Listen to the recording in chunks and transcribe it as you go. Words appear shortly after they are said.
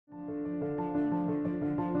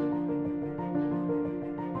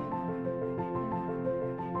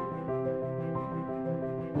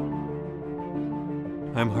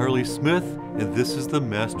I'm Harley Smith, and this is the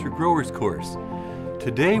Master Growers course.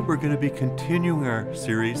 Today we're going to be continuing our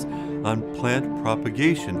series on plant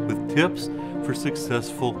propagation with tips for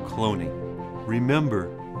successful cloning.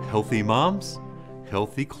 Remember, healthy moms,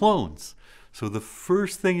 healthy clones. So the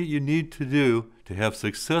first thing that you need to do to have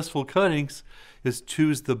successful cuttings is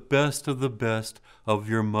choose the best of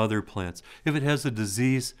your mother plants. If it has a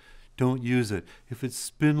disease, don't use it. If it's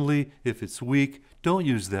spindly, if it's weak, don't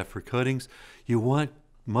use that for cuttings. You want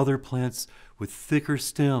mother plants with thicker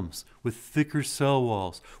stems, with thicker cell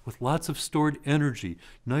walls, with lots of stored energy,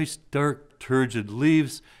 nice dark turgid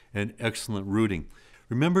leaves, and excellent rooting.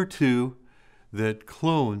 Remember too that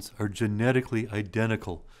clones are genetically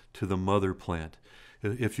identical to the mother plant.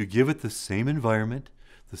 If you give it the same environment,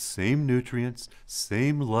 the same nutrients,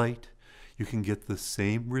 same light, you can get the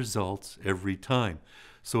same results every time.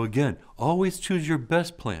 So again, always choose your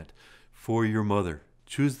best plant for your mother.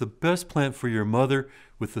 Choose the best plant for your mother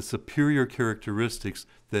with the superior characteristics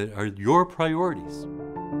that are your priorities.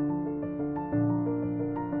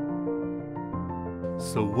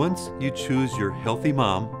 So once you choose your healthy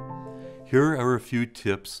mom, here are a few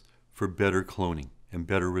tips for better cloning and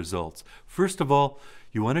better results. First of all,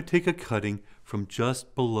 you want to take a cutting from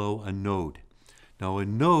just below a node. Now a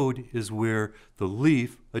node is where the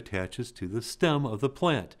leaf attaches to the stem of the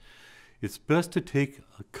plant. It's best to take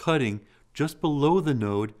a cutting just below the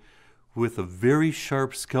node with a very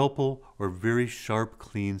sharp scalpel or very sharp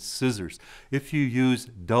clean scissors. If you use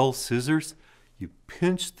dull scissors, you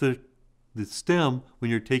pinch the stem when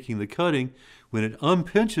you're taking the cutting. When it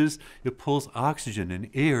unpinches, it pulls oxygen and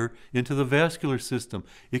air into the vascular system.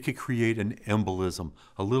 It could create an embolism,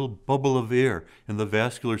 a little bubble of air in the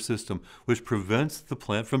vascular system, which prevents the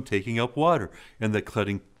plant from taking up water, and the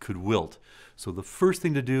cutting could wilt. So the first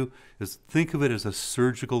thing to do is think of it as a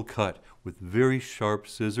surgical cut with very sharp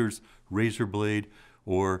scissors, razor blade,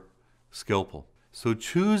 or scalpel. So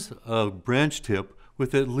choose a branch tip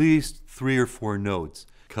with at least 3 or 4 nodes.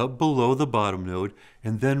 Cut below the bottom node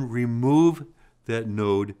and then remove that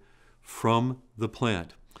node from the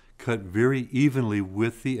plant. Cut very evenly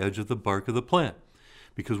with the edge of the bark of the plant,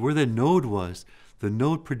 because where that node was, the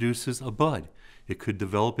node produces a bud. It could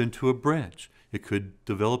develop into a branch. It could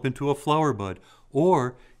develop into a flower bud,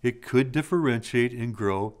 or it could differentiate and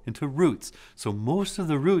grow into roots. So most of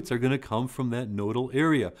the roots are going to come from that nodal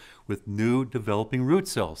area with new developing root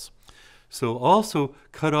cells. So also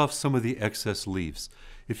cut off some of the excess leaves.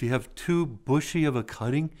 If you have too bushy of a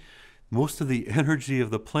cutting, most of the energy of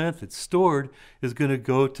the plant that's stored is going to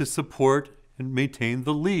go to support and maintain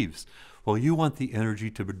the leaves. Well, you want the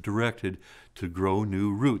energy to be directed to grow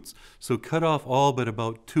new roots. So cut off all but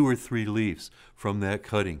about 2 or 3 leaves from that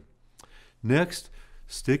cutting. Next,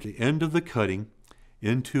 stick the end of the cutting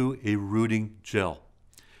into a rooting gel.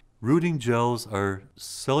 Rooting gels are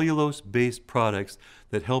cellulose-based products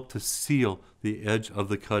that help to seal the edge of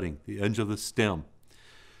the cutting, the edge of the stem.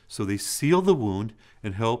 So they seal the wound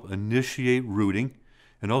and help initiate rooting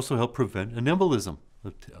and also help prevent an embolism,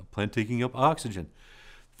 the plant taking up oxygen.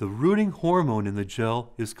 The rooting hormone in the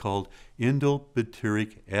gel is called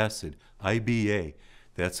indobutyric acid, IBA.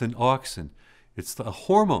 That's an auxin. It's a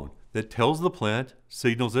hormone that tells the plant,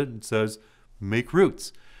 signals it, and says, make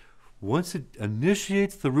roots. Once it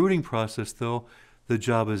initiates the rooting process, though, the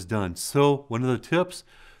job is done. So one of the tips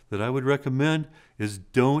that I would recommend is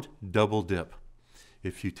don't double dip.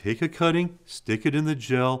 If you take a cutting, stick it in the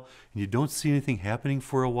gel, and you don't see anything happening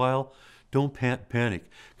for a while, don't panic.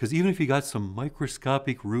 Because even if you got some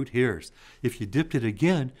microscopic root hairs, if you dipped it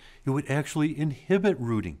again, it would actually inhibit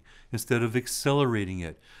rooting instead of accelerating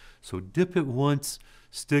it. So dip it once,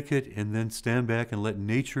 stick it, and then stand back and let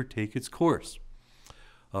nature take its course.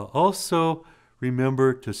 Also,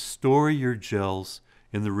 remember to store your gels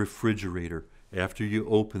in the refrigerator after you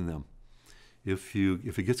open them. If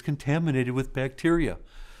it gets contaminated with bacteria,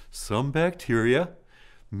 some bacteria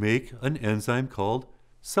make an enzyme called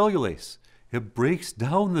cellulase. It breaks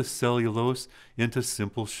down the cellulose into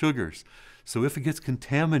simple sugars. So if it gets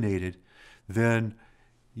contaminated, then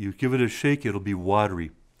you give it a shake, it'll be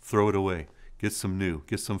watery. Throw it away. Get some new,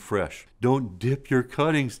 get some fresh. Don't dip your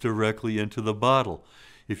cuttings directly into the bottle.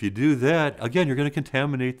 If you do that, again, you're going to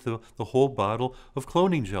contaminate the whole bottle of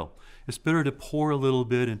cloning gel. It's better to pour a little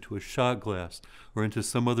bit into a shot glass or into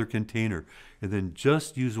some other container and then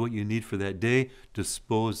just use what you need for that day,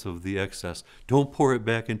 dispose of the excess. Don't pour it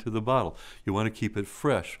back into the bottle. You want to keep it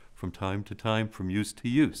fresh from time to time, from use to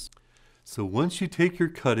use. So once you take your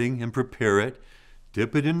cutting and prepare it,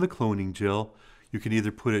 dip it in the cloning gel. You can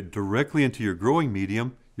either put it directly into your growing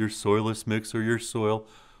medium, your soilless mix or your soil,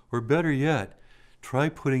 or better yet, try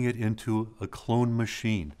putting it into a clone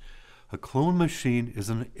machine. A clone machine is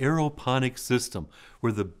an aeroponic system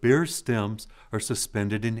where the bare stems are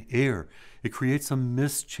suspended in air. It creates a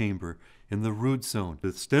mist chamber in the root zone.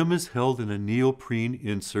 The stem is held in a neoprene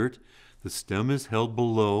insert. The stem is held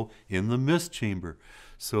below in the mist chamber.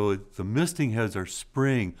 So the misting heads are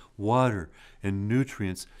spraying water and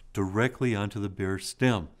nutrients directly onto the bare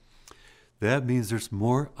stem. That means there's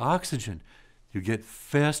more oxygen. You get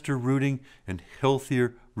faster rooting and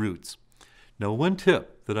healthier roots. Now, one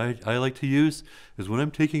tip that I like to use is when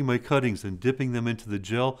I'm taking my cuttings and dipping them into the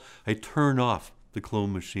gel, I turn off the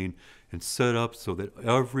clone machine and set up so that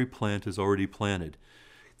every plant is already planted.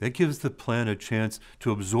 That gives the plant a chance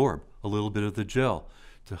to absorb a little bit of the gel,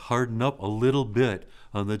 to harden up a little bit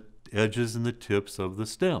on the edges and the tips of the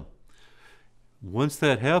stem. Once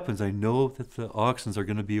that happens, I know that the auxins are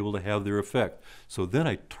going to be able to have their effect. So then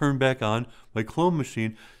I turn back on my clone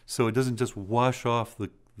machine so it doesn't just wash off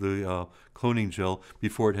the cloning gel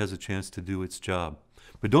before it has a chance to do its job.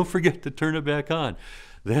 But don't forget to turn it back on.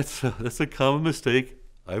 That's a common mistake.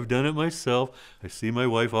 I've done it myself. I see my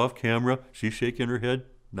wife off camera. She's shaking her head,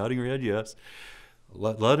 nodding her head yes. A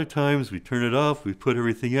lot of times we turn it off, we put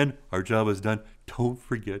everything in, our job is done. Don't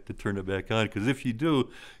forget to turn it back on, because if you do,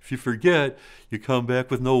 if you forget, you come back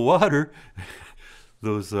with no water,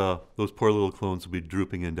 those poor little clones will be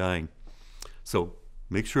drooping and dying. So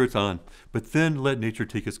make sure it's on, but then let nature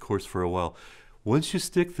take its course for a while. Once you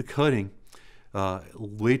stick the cutting,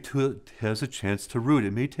 wait till it has a chance to root.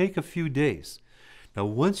 It may take a few days. Now,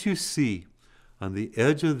 once you see on the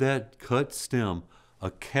edge of that cut stem a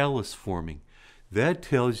callus forming, that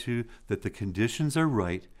tells you that the conditions are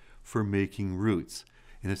right for making roots.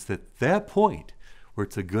 And it's at that point where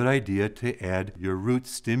it's a good idea to add your root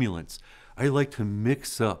stimulants. I like to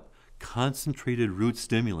mix up concentrated root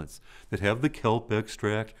stimulants that have the kelp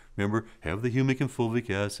extract, remember, have the humic and fulvic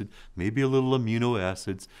acid, maybe a little amino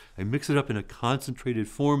acids. I mix it up in a concentrated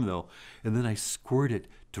form though, and then I squirt it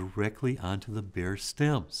directly onto the bare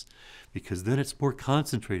stems, because then it's more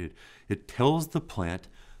concentrated. It tells the plant,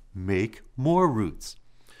 make more roots.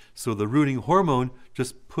 So the rooting hormone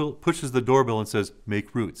just pushes the doorbell and says,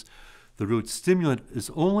 make roots. The root stimulant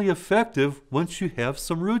is only effective once you have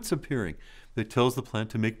some roots appearing. That tells the plant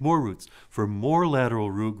to make more roots for more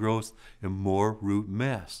lateral root growth and more root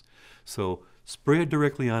mass. So spray it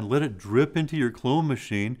directly on, let it drip into your clone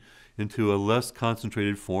machine into a less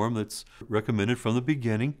concentrated form that's recommended from the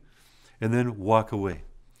beginning, and then walk away.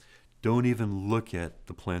 Don't even look at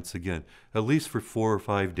the plants again, at least for 4 or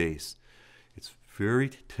 5 days. It's very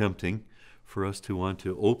tempting for us to want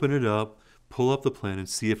to open it up, pull up the plant, and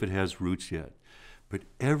see if it has roots yet. But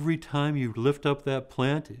every time you lift up that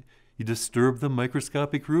plant, you disturb the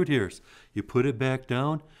microscopic root hairs. You put it back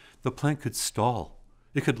down, the plant could stall.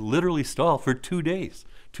 It could literally stall for 2 days,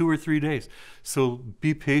 2 or 3 days. So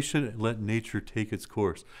be patient and let nature take its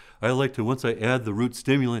course. I like to, once I add the root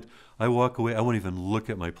stimulant, I walk away. I won't even look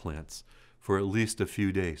at my plants for at least a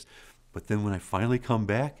few days. But then when I finally come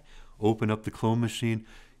back, open up the clone machine,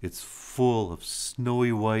 it's full of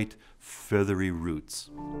snowy white, feathery roots.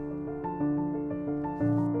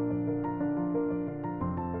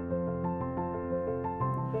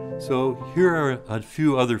 So here are a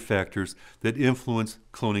few other factors that influence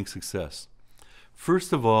cloning success.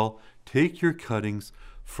 First of all, take your cuttings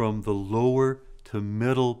from the lower to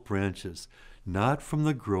middle branches, not from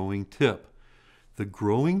the growing tip. The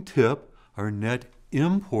growing tip are net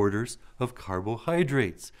importers of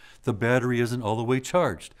carbohydrates. The battery isn't all the way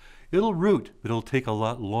charged. It'll root, but it'll take a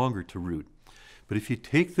lot longer to root. But if you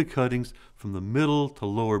take the cuttings from the middle to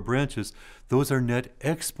lower branches, those are net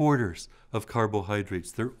exporters of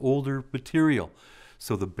carbohydrates. They're older material.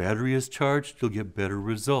 So the battery is charged, you'll get better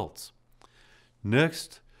results.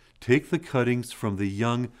 Next, take the cuttings from the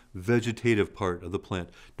young vegetative part of the plant.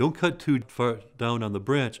 Don't cut too far down on the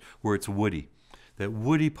branch where it's woody. That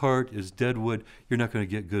woody part is dead wood. You're not going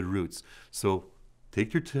to get good roots. So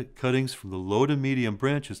take your cuttings from the low to medium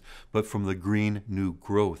branches, but from the green new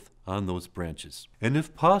growth on those branches. And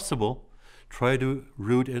if possible, try to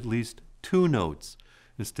root at least 2 nodes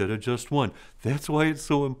instead of just 1. That's why it's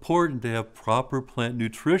so important to have proper plant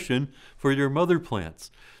nutrition for your mother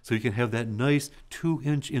plants. So you can have that nice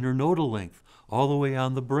 2-inch internodal length all the way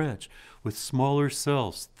on the branch with smaller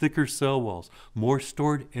cells, thicker cell walls, more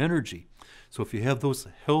stored energy. So if you have those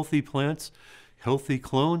healthy plants, healthy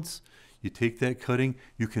clones, you take that cutting,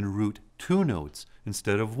 you can root 2 nodes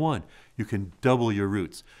instead of 1. You can double your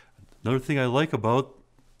roots. Another thing I like about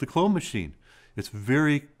the clone machine, it's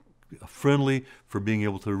very friendly for being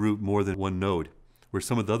able to root more than 1 node, where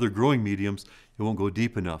some of the other growing mediums, it won't go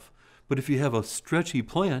deep enough. But if you have a stretchy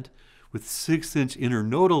plant With 6-inch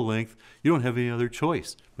internodal length, you don't have any other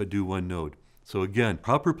choice but do one node. So again,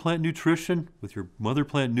 proper plant nutrition with your mother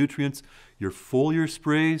plant nutrients, your foliar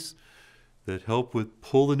sprays that help with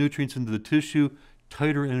pull the nutrients into the tissue,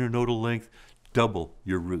 tighter internodal length, double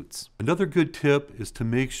your roots. Another good tip is to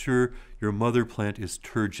make sure your mother plant is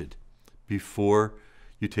turgid before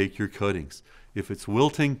you take your cuttings. If it's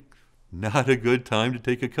wilting, not a good time to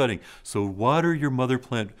take a cutting. So water your mother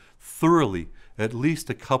plant thoroughly at least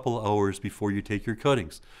a couple hours before you take your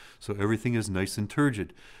cuttings, so everything is nice and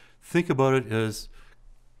turgid. Think about it as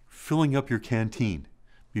filling up your canteen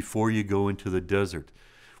before you go into the desert.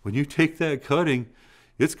 When you take that cutting,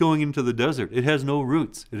 it's going into the desert. It has no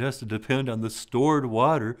roots. It has to depend on the stored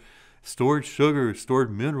water, stored sugar,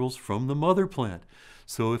 stored minerals from the mother plant.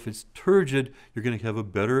 So if it's turgid, you're going to have a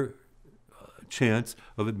better chance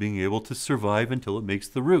of it being able to survive until it makes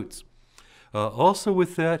the roots. Also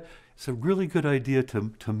with that, it's a really good idea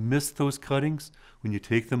to miss those cuttings when you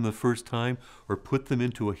take them the first time, or put them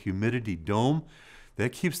into a humidity dome.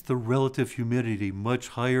 That keeps the relative humidity much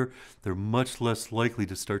higher. They're much less likely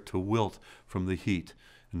to start to wilt from the heat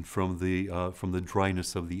and from the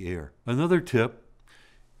dryness of the air. Another tip,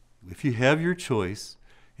 if you have your choice,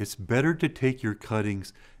 it's better to take your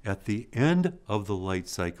cuttings at the end of the light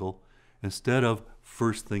cycle instead of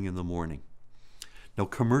first thing in the morning. Now,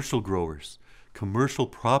 commercial growers, commercial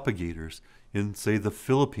propagators in, say, the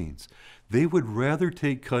Philippines, they would rather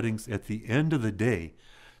take cuttings at the end of the day,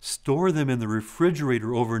 store them in the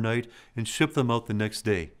refrigerator overnight, and ship them out the next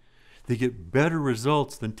day. They get better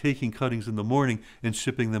results than taking cuttings in the morning and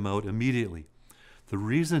shipping them out immediately. The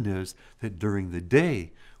reason is that during the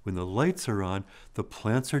day, when the lights are on, the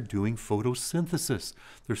plants are doing photosynthesis.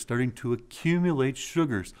 They're starting to accumulate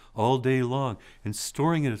sugars all day long and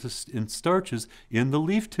storing it in starches in the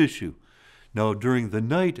leaf tissue. Now, during the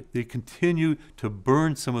night, they continue to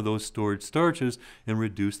burn some of those stored starches and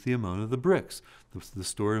reduce the amount of the bricks, the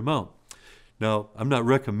stored amount. Now, I'm not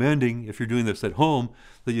recommending, if you're doing this at home,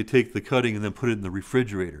 that you take the cutting and then put it in the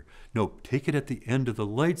refrigerator. No, take it at the end of the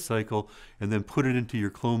light cycle and then put it into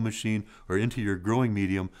your clone machine or into your growing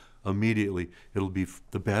medium immediately.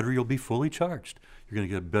 The battery will be fully charged. You're going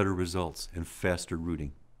to get better results and faster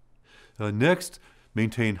rooting. Next,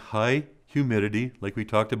 maintain high humidity, like we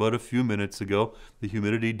talked about a few minutes ago. The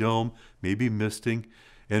humidity dome, maybe misting,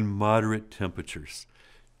 and moderate temperatures.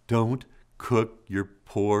 Don't cook your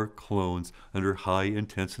poor clones under high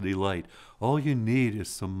intensity light. All you need is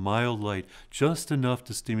some mild light, just enough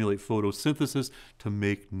to stimulate photosynthesis to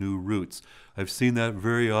make new roots. I've seen that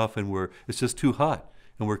very often where it's just too hot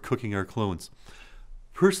and we're cooking our clones.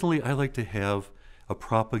 Personally, I like to have a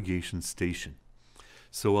propagation station.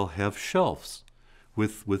 So I'll have shelves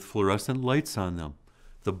with fluorescent lights on them.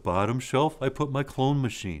 The bottom shelf, I put my clone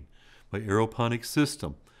machine, my aeroponics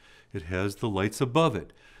system. It has the lights above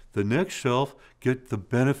it. The next shelf, get the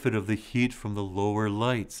benefit of the heat from the lower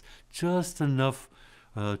lights, just enough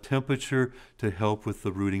temperature to help with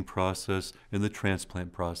the rooting process and the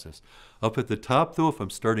transplant process. Up at the top, though, if I'm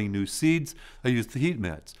starting new seeds, I use the heat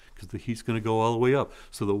mats because the heat's going to go all the way up.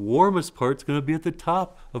 So the warmest part's going to be at the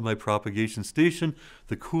top of my propagation station,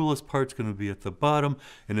 the coolest part's going to be at the bottom,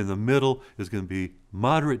 and in the middle is going to be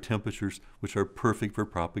moderate temperatures, which are perfect for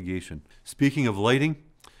propagation. Speaking of lighting,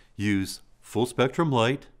 use full spectrum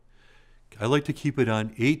light. I like to keep it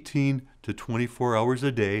on 18 to 24 hours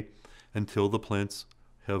a day until the plants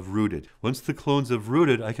have rooted. Once the clones have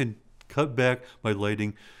rooted, I can cut back my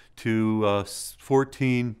lighting to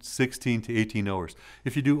 14, 16 to 18 hours.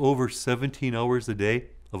 If you do over 17 hours a day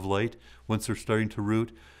of light, once they're starting to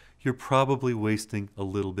root, you're probably wasting a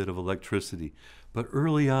little bit of electricity. But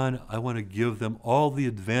early on, I want to give them all the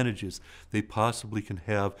advantages they possibly can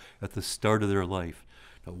have at the start of their life.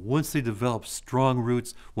 Now, once they develop strong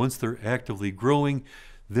roots, once they're actively growing,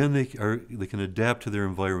 then they can adapt to their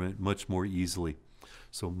environment much more easily.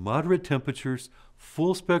 So moderate temperatures,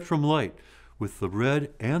 full spectrum light with the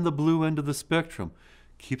red and the blue end of the spectrum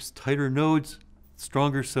keeps tighter nodes,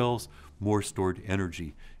 stronger cells, more stored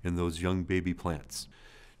energy in those young baby plants.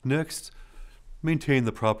 Next, maintain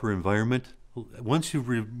the proper environment. Once you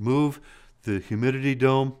remove the humidity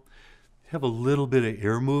dome, have a little bit of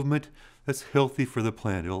air movement. That's healthy for the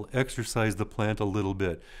plant. It'll exercise the plant a little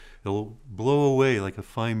bit. It'll blow away like a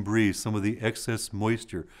fine breeze some of the excess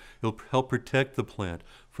moisture. It'll help protect the plant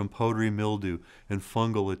from powdery mildew and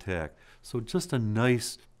fungal attack. So just a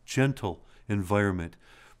nice, gentle environment.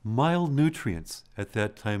 Mild nutrients at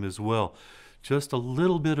that time as well. Just a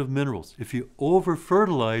little bit of minerals. If you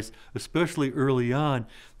over-fertilize, especially early on,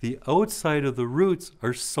 the outside of the roots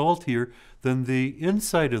are saltier than the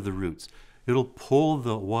inside of the roots. It'll pull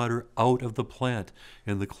the water out of the plant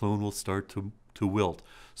and the clone will start to wilt.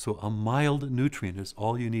 So a mild nutrient is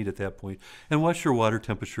all you need at that point. And watch your water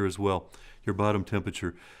temperature as well, your bottom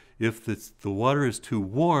temperature. If the water is too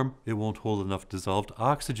warm, it won't hold enough dissolved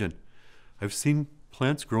oxygen. I've seen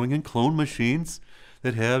plants growing in clone machines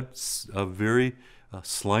that had very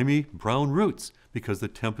slimy brown roots because the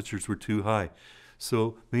temperatures were too high.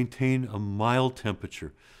 So maintain a mild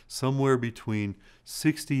temperature, somewhere between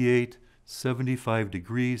 68, 75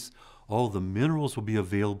 degrees. All the minerals will be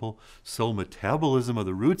available. Cell metabolism of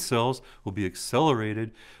the root cells will be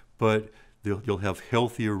accelerated, but you'll have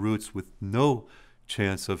healthier roots with no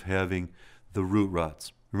chance of having the root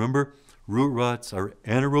rots. Remember, root rots are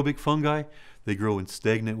anaerobic fungi. They grow in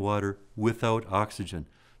stagnant water without oxygen.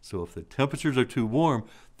 So if the temperatures are too warm,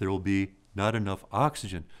 there will be not enough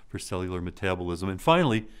oxygen for cellular metabolism. And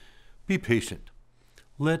finally, be patient.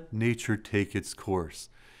 Let nature take its course.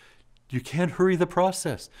 You can't hurry the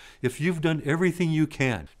process. If you've done everything you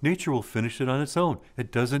can, nature will finish it on its own.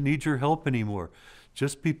 It doesn't need your help anymore.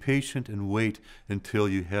 Just be patient and wait until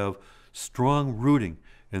you have strong rooting,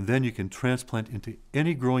 and then you can transplant into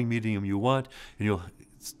any growing medium you want, and you'll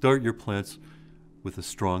start your plants with a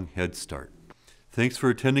strong head start. Thanks for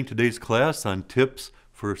attending today's class on tips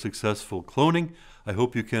for successful cloning. I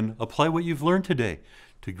hope you can apply what you've learned today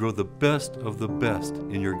to grow the best of the best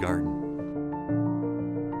in your garden.